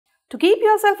To keep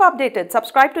yourself updated,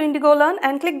 subscribe to Indigolearn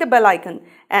and click the bell icon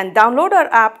and download our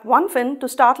app OneFin to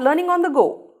start learning on the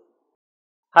go.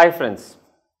 Hi friends,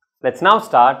 let's now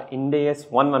start Ind AS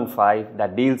 115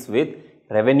 that deals with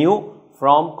revenue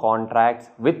from contracts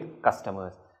with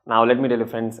customers. Now let me tell you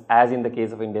friends, as in the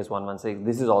case of Ind AS 116,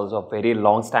 this is also a very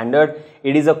long standard.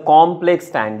 It is a complex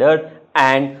standard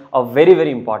and a very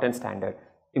important standard.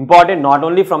 Important not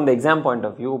only from the exam point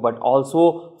of view but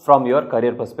also from your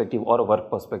career perspective or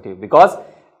work perspective, because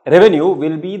revenue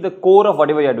will be the core of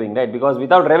whatever you are doing, right? Because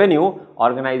without revenue,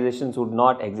 organizations would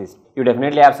not exist. You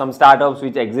definitely have some startups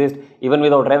which exist even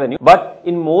without revenue, but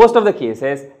in most of the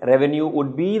cases, revenue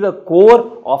would be the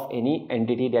core of any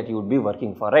entity that you would be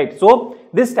working for, right? So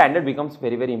this standard becomes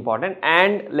very important,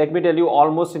 and let me tell you,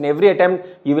 almost in every attempt,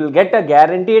 you will get a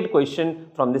guaranteed question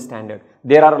from this standard.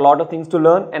 There are a lot of things to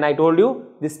learn, and I told you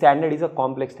this standard is a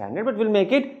complex standard, but we'll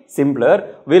make it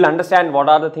simpler. We'll understand what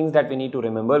are the things that we need to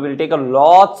remember. We'll take a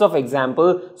lots of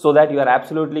examples so that you are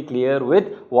absolutely clear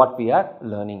with what we are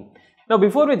learning. Now,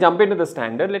 before we jump into the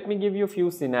standard, let me give you a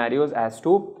few scenarios as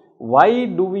to why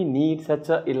do we need such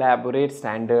an elaborate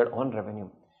standard on revenue.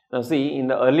 Now see, in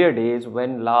the earlier days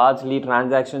when largely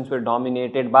transactions were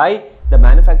dominated by the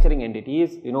manufacturing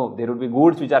entities, there would be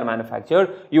goods which are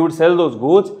manufactured, you would sell those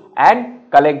goods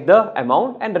and collect the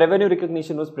amount, and revenue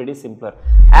recognition was pretty simpler.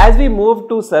 As we moved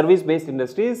to service based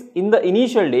industries, in the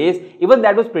initial days, even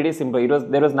that was pretty simple,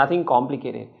 there was nothing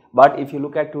complicated. But if you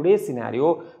look at today's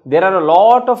scenario, there are a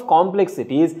lot of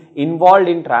complexities involved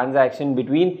in transaction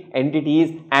between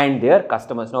entities and their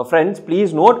customers. Now friends,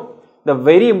 please note, the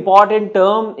very important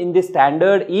term in this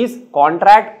standard is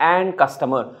contract and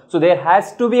customer. So there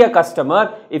has to be a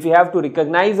customer if you have to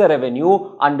recognize a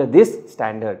revenue under this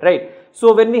standard, right?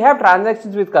 So when we have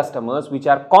transactions with customers which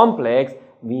are complex,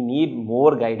 we need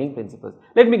more guiding principles.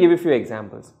 Let me give you a few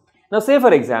examples. Now say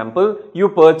for example, you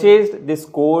purchased this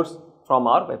course from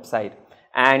our website,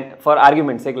 and for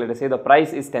argument's sake, let us say the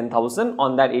price is 10,000,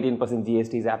 on that 18%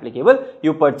 GST is applicable.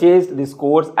 You purchased this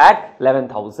course at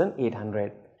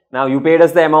 11,800. Now you paid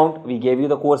us the amount, we gave you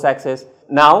the course access.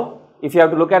 Now if you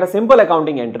have to look at a simple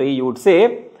accounting entry, you would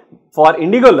say for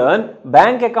Indigolearn,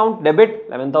 bank account debit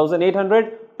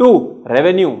 11,800 to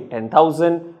revenue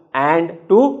 10,000 and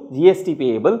to GST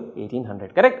payable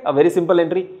 1,800, correct? A very simple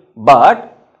entry.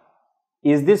 But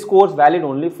is this course valid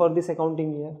only for this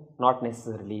accounting year? Not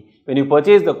necessarily. When you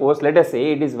purchase the course, let us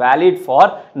say it is valid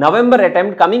for November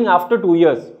attempt coming after 2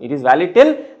 years. It is valid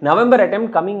till November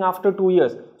attempt coming after 2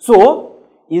 years. So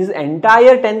is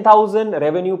entire 10,000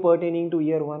 revenue pertaining to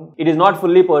year 1? It is not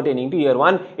fully pertaining to year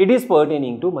 1, it is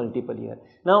pertaining to multiple years.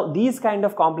 Now these kind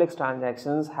of complex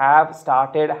transactions have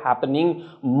started happening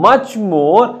much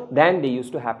more than they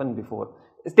used to happen before.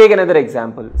 Let's take another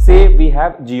example. Say we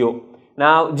have Jio.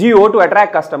 Now Jio, to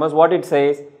attract customers, what it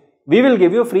says, we will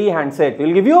give you free handset. We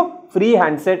will give you free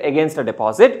handset against a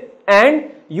deposit,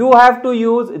 and you have to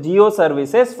use Jio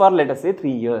services for, let us say,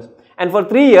 3 years. And for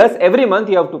 3 years, every month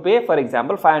you have to pay, for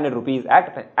example, 500 rupees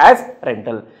as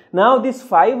rental. Now this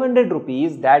 500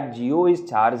 rupees that Jio is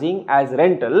charging as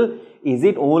rental, is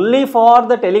it only for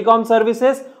the telecom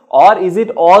services or is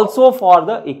it also for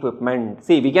the equipment?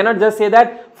 See, we cannot just say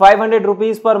that 500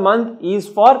 rupees per month is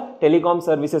for telecom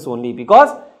services only,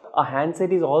 because a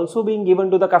handset is also being given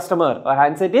to the customer. A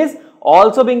handset is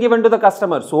also being given to the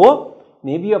customer. So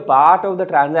maybe a part of the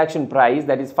transaction price,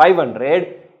 that is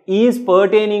 500, is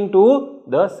pertaining to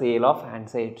the sale of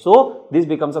handset. So this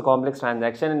becomes a complex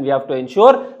transaction, and we have to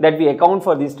ensure that we account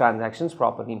for these transactions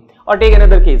properly. Or take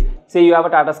another case, say you have a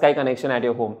Tata Sky connection at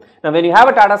your home. Now when you have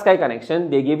a Tata Sky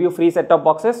connection, they give you free set-top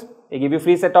boxes.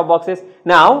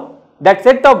 Now that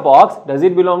set-top box, does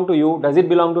it belong to you? Does it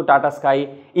belong to Tata Sky?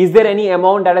 Is there any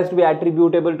amount that has to be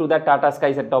attributable to that Tata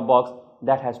Sky set-top box?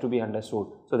 That has to be understood.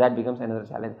 So that becomes another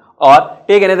challenge. Or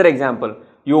take another example.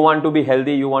 You want to be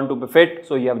healthy, you want to be fit,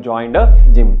 so you have joined a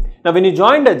gym. Now when you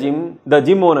joined a gym, the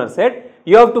gym owner said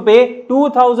you have to pay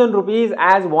 2,000 rupees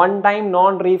as one-time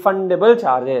non-refundable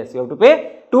charges. You have to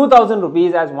pay 2,000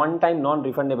 rupees as one-time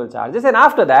non-refundable charges, and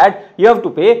after that you have to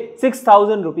pay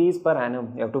 6,000 rupees per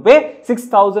annum. You have to pay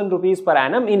 6,000 rupees per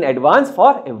annum in advance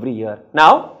for every year.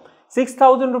 Now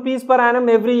 6,000 rupees per annum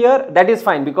every year, that is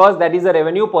fine, because that is a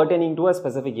revenue pertaining to a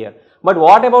specific year. But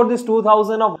what about this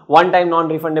 2,000 of one-time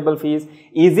non-refundable fees?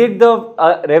 Is it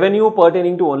the revenue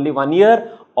pertaining to only 1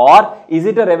 year, or is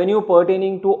it a revenue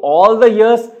pertaining to all the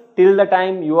years till the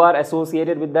time you are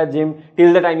associated with that gym,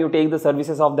 till the time you take the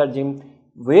services of that gym?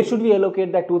 where should we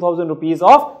allocate that 2000 rupees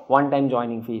of one-time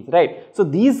joining fees, right? So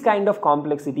these kind of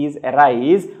complexities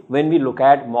arise when we look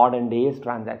at modern days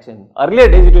transaction. Earlier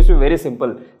days it used to be very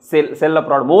simple, sell a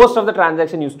product. Most of the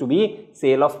transaction used to be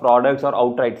sale of products or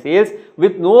outright sales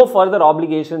with no further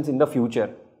obligations in the future.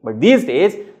 But these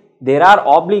days there are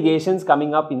obligations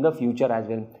coming up in the future as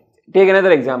well. Take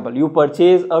another example, you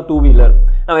purchase a two-wheeler.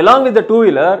 Now along with the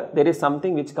two-wheeler, there is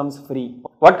something which comes free.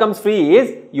 What comes free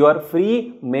is your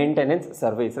free maintenance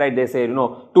service, right? They say,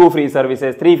 2 free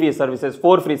services, 3 free services,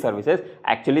 4 free services.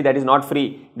 Actually that is not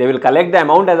free. They will collect the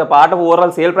amount as a part of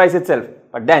overall sale price itself.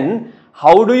 But then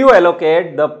how do you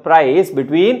allocate the price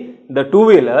between the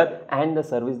two-wheeler and the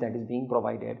service that is being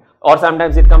provided? Or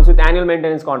sometimes it comes with annual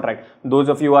maintenance contract. Those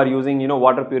of you are using,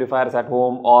 water purifiers at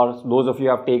home, or those of you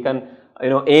have taken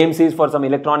AMCs for some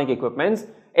electronic equipments,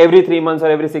 every 3 months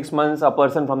or every 6 months a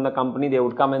person from the company, they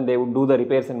would come and they would do the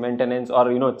repairs and maintenance,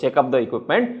 or check up the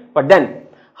equipment. But then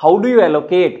how do you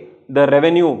allocate the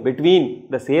revenue between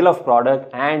the sale of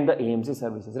product and the AMC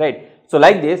services, right? So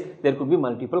like this, there could be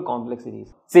multiple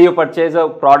complexities. Say you purchase a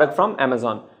product from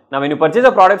Amazon. Now when you purchase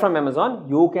a product from Amazon,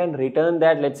 you can return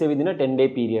that, let's say, within a 10-day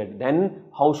period. Then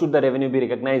how should the revenue be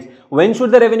recognized? When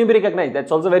should the revenue be recognized?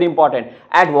 That's also very important.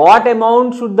 At what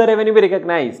amount should the revenue be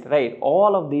recognized, right?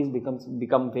 All of these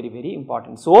become very, very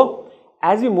important. So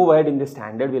as we move ahead in this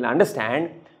standard, we'll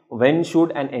understand when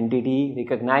should an entity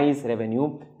recognize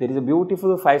revenue. There is a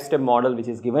beautiful 5-step model which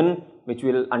is given, which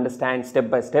we'll understand step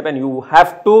by step, and you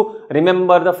have to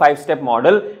remember the 5-step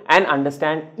model and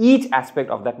understand each aspect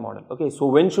of that model. Okay, so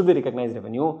when should we recognize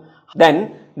revenue?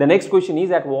 Then the next question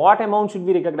is, at what amount should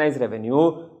we recognize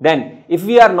revenue? Then if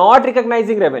we are not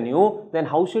recognizing revenue, then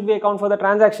how should we account for the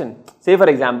transaction? Say for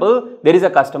example, there is a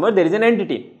customer, there is an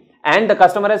entity, and the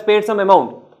customer has paid some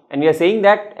amount. And we are saying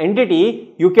that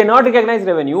entity, you cannot recognize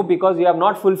revenue because you have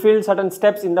not fulfilled certain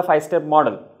steps in the 5-step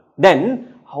model. Then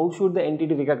how should the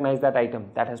entity recognize that item?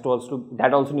 That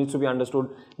also needs to be understood.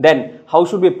 Then how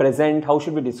should we present, how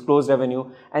should we disclose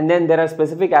revenue? And then there are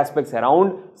specific aspects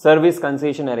around service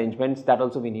concession arrangements that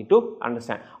also we need to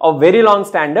understand. A very long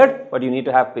standard, but you need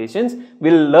to have patience.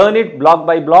 We'll learn it block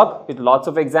by block with lots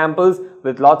of examples,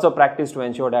 with lots of practice to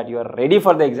ensure that you are ready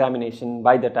for the examination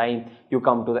by the time you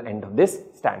come to the end of this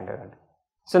standard.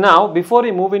 So now, before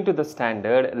we move into the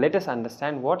standard, let us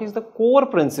understand what is the core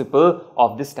principle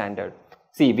of this standard.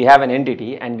 See, we have an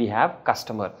entity and we have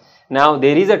customer. Now,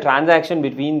 there is a transaction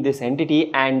between this entity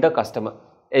and the customer.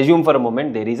 Assume for a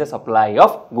moment there is a supply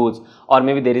of goods, or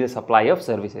maybe there is a supply of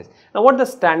services. Now, what the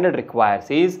standard requires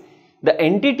is the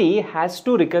entity has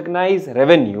to recognize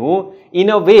revenue in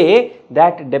a way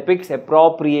that depicts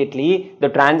appropriately the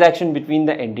transaction between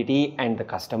the entity and the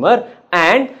customer,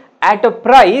 and at a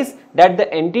price that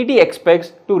the entity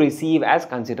expects to receive as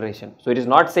consideration. So it is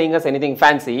not saying us anything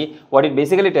fancy. What it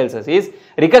basically tells us is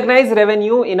recognize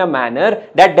revenue in a manner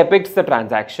that depicts the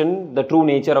transaction, the true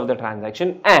nature of the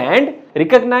transaction, and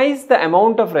recognize the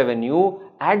amount of revenue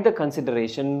at the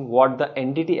consideration what the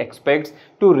entity expects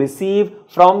to receive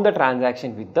from the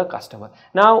transaction with the customer.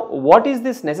 Now, what is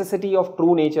this necessity of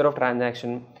true nature of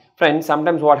transaction? Friends,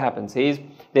 sometimes what happens is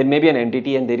there may be an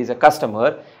entity and there is a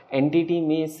customer. Entity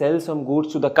may sell some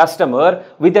goods to the customer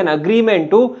with an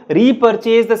agreement to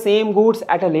repurchase the same goods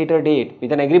at a later date.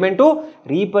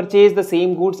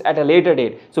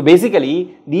 So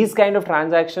basically, these kind of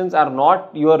transactions are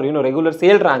not your regular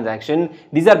sale transaction.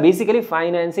 These are basically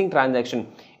financing transaction.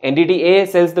 Entity A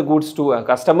sells the goods to a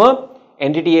customer.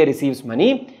 Entity A receives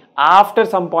money. After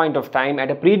some point of time,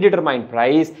 at a predetermined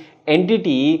price,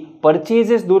 entity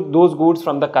purchases those goods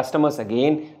from the customers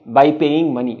again by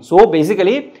paying money. So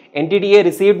basically, entity A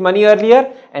received money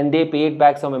earlier and they paid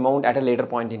back some amount at a later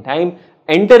point in time,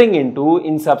 entering into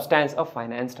in substance of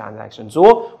finance transaction.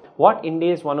 So what Ind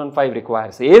AS 115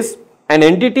 requires is an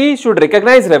entity should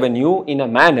recognize revenue in a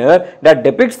manner that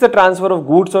depicts the transfer of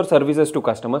goods or services to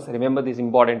customers. Remember these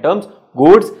important terms: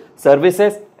 goods,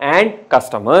 services and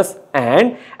customers,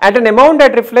 and at an amount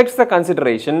that reflects the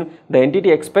consideration the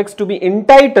entity expects to be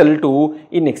entitled to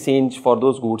in exchange for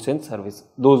those goods and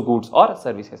or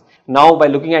services. Now, by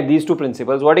looking at these two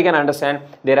principles, what you can understand,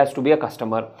 there has to be a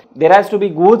customer, there has to be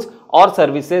goods or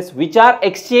services which are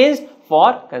exchanged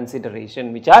for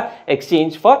consideration,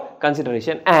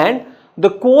 and the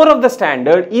core of the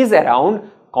standard is around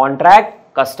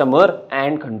contract, customer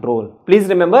and control. Please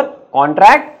remember,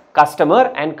 contract,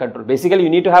 customer and control. Basically, you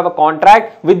need to have a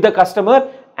contract with the customer,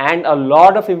 and a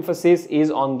lot of emphasis is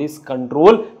on this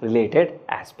control related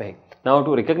aspect. Now,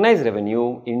 to recognize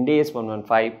revenue, Ind AS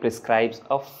 115 prescribes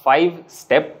a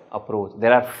 5-step approach.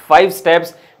 There are 5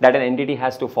 steps that an entity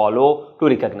has to follow to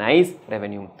recognize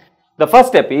revenue. The first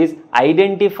step is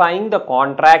identifying the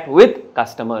contract with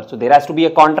customer. So there has to be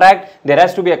a contract, there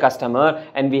has to be a customer,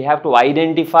 and we have to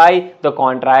identify the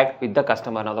contract with the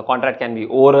customer. Now the contract can be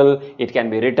oral, it can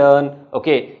be written,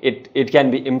 okay, it can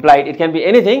be implied, it can be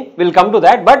anything, we'll come to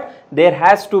that, but there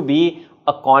has to be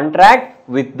a contract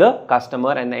with the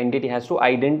customer and the entity has to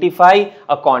identify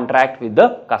a contract with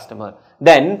the customer.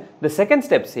 Then the second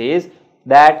step says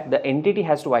that the entity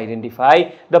has to identify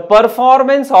the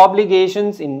performance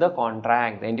obligations in the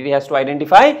contract. The entity has to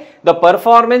identify the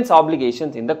performance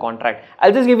obligations in the contract.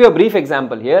 I'll just give you a brief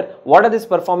example here. What are these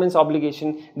performance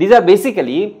obligations? These are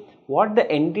basically what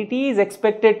the entity is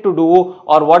expected to do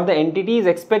or what the entity is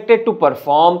expected to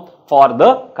perform for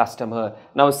the customer.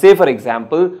 Now say for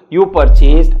example, you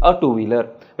purchased a two-wheeler.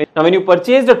 Now when you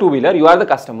purchased a two-wheeler, you are the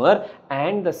customer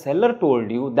and the seller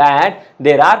told you that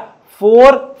there are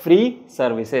 4 free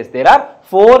services. There are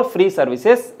 4 free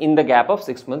services in the gap of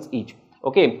 6 months each.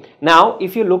 Okay. Now,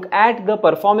 if you look at the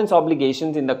performance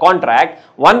obligations in the contract,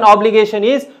 one obligation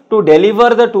is to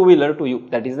deliver the two-wheeler to you.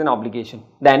 That is an obligation.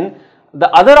 Then, the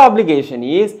other obligation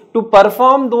is to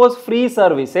perform those free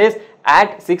services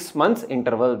at 6 months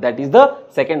interval. That is the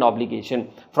second obligation.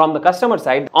 From the customer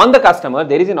side, on the customer,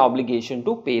 there is an obligation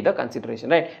to pay the consideration,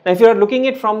 right? Now, if you are looking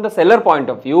at it from the seller point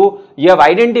of view, you have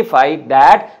identified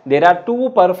that there are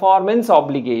 2 performance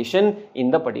obligation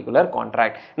in the particular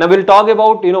contract. Now, we'll talk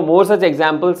about, more such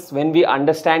examples when we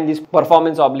understand these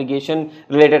performance obligation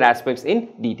related aspects in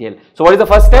detail. So, what is the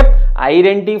first step?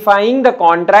 Identifying the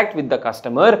contract with the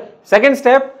customer. Second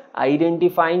step,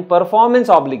 identifying performance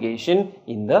obligation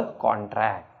in the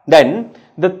contract. Then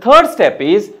the third step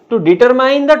is to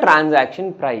determine the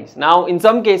transaction price. Now in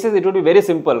some cases it would be very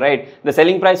simple, right? The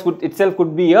selling price itself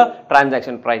could be a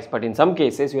transaction price, but in some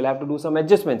cases you will have to do some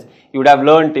adjustments. You would have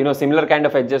learned similar kind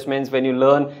of adjustments when you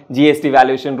learn GST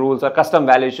valuation rules or custom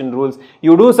valuation rules.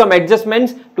 You do some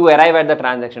adjustments to arrive at the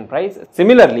transaction price.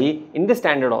 Similarly, in the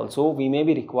standard also we may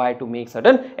be required to make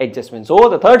certain adjustments. So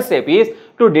the third step is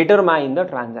to determine the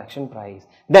transaction price.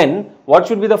 Then what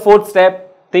should be the fourth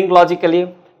step? Think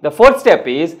logically. The fourth step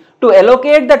is to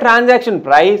allocate the transaction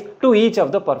price to each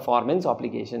of the performance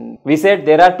obligation. We said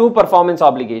there are 2 performance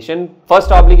obligations.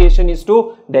 First obligation is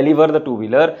to deliver the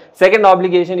two-wheeler. Second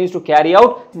obligation is to carry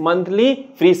out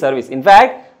monthly free service. In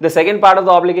fact, the second part of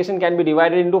the obligation can be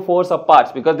divided into 4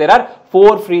 subparts because there are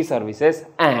 4 free services,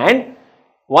 and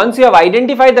once you have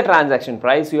identified the transaction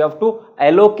price, you have to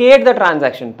allocate the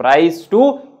transaction price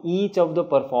to each of the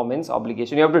performance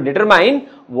obligation. You have to determine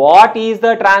what is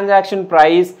the transaction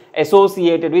price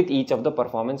associated with each of the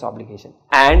performance obligation.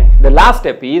 And the last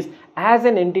step is, as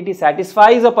an entity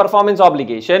satisfies a performance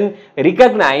obligation,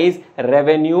 recognize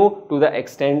revenue to the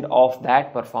extent of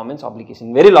that performance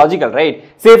obligation. Very logical, right?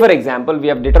 Say for example, we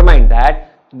have determined that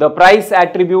the price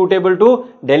attributable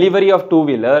to delivery of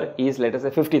two-wheeler is, let us say,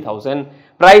 50,000.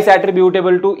 Price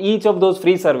attributable to each of those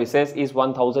free services is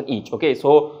 1,000 each. Okay,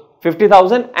 so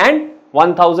 50,000 and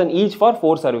 1,000 each for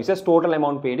 4 services. Total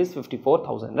amount paid is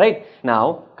 54,000, right?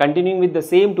 Now, continuing with the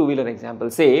same two-wheeler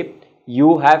example, say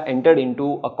you have entered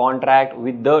into a contract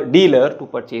with the dealer to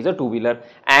purchase a two-wheeler,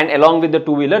 and along with the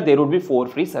two-wheeler there would be 4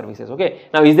 free services. Okay,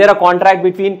 now is there a contract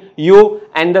between you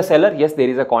and the seller? Yes, there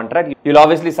is a contract. You'll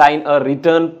obviously sign a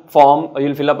return form, or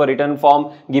you'll fill up a return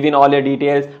form, give in all your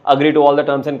details, agree to all the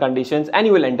terms and conditions, and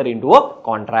you will enter into a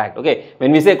contract. Okay,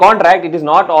 when we say contract, it is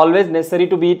not always necessary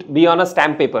to be on a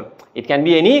stamp paper. It can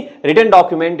be any written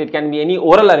document, it can be any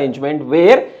oral arrangement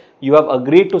where you have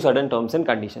agreed to certain terms and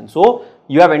conditions. So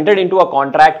you have entered into a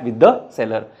contract with the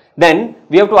seller. Then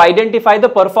we have to identify the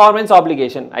performance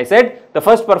obligation. I said the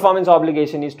first performance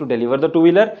obligation is to deliver the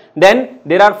two-wheeler. Then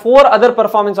there are 4 other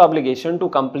performance obligations to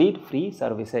complete free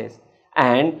services.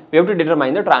 And we have to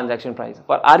determine the transaction price.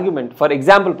 For argument, for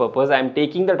example purpose, I am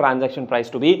taking the transaction price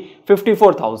to be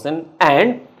 54,000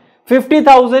 and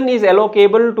 50,000 is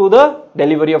allocable to the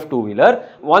delivery of two-wheeler.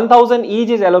 1,000 each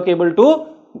is allocable to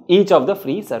each of the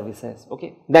free services.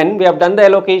 Okay, then we have done the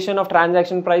allocation of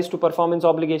transaction price to performance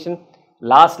obligation.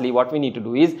 Lastly, what we need to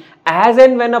do is, as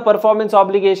and when a performance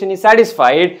obligation is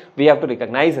satisfied, we have to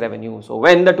recognize revenue. So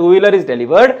when the two-wheeler is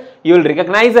delivered, you will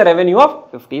recognize the revenue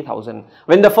of 50,000.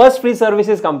 When the first free service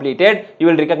is completed, you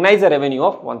will recognize the revenue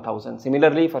of 1,000.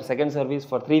 Similarly, for second service,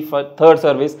 for third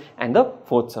service, and the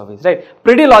fourth service. Right?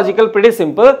 Pretty logical, pretty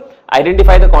simple.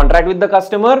 Identify the contract with the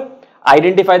customer,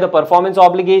 identify the performance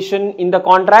obligation in the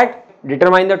contract,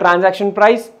 determine the transaction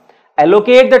price,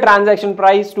 allocate the transaction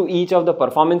price to each of the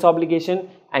performance obligation,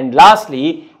 and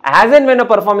lastly, as and when a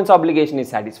performance obligation is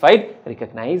satisfied,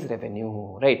 recognize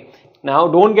revenue, right? Now,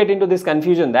 don't get into this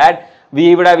confusion that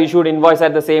we would have issued invoice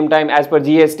at the same time as per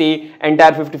GST,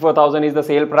 entire 54,000 is the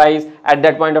sale price, at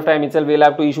that point of time itself we will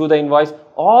have to issue the invoice.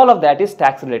 All of that is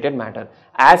tax related matter.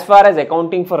 As far as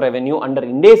accounting for revenue under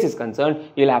Ind AS is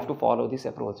concerned, you will have to follow this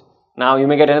approach. Now you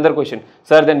may get another question,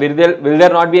 sir, then will there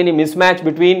not be any mismatch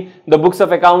between the books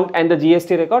of account and the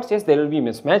GST records? Yes, there will be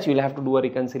mismatch. You will have to do a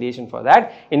reconciliation for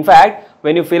that. In fact,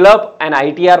 when you fill up an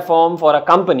ITR form for a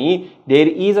company, there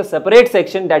is a separate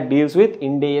section that deals with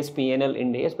Ind AS P&L,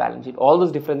 Ind AS balance sheet. All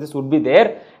those differences would be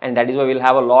there, and that is why we will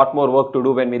have a lot more work to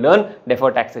do when we learn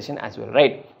deferred taxation as well,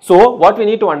 right? So what we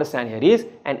need to understand here is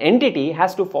an entity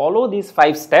has to follow these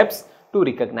 5 steps to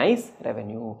recognize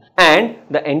revenue, and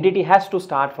the entity has to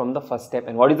start from the first step.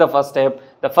 And what is the first step?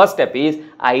 The first step is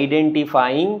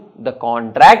identifying the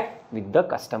contract with the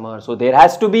customer. So there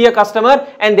has to be a customer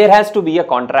and there has to be a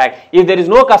contract. If there is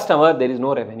no customer, there is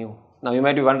no revenue. Now you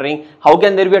might be wondering, how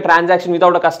can there be a transaction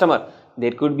without a customer?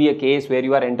 There could be a case where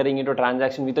you are entering into a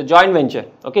transaction with a joint venture.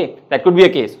 Okay, that could be a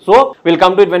case. So we'll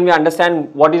come to it when we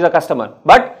understand what is a customer.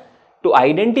 But to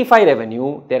identify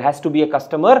revenue, there has to be a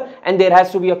customer and there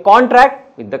has to be a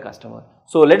contract with the customer.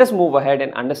 So let us move ahead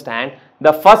and understand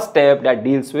the first step that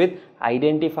deals with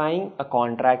identifying a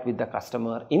contract with the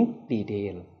customer in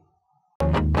detail.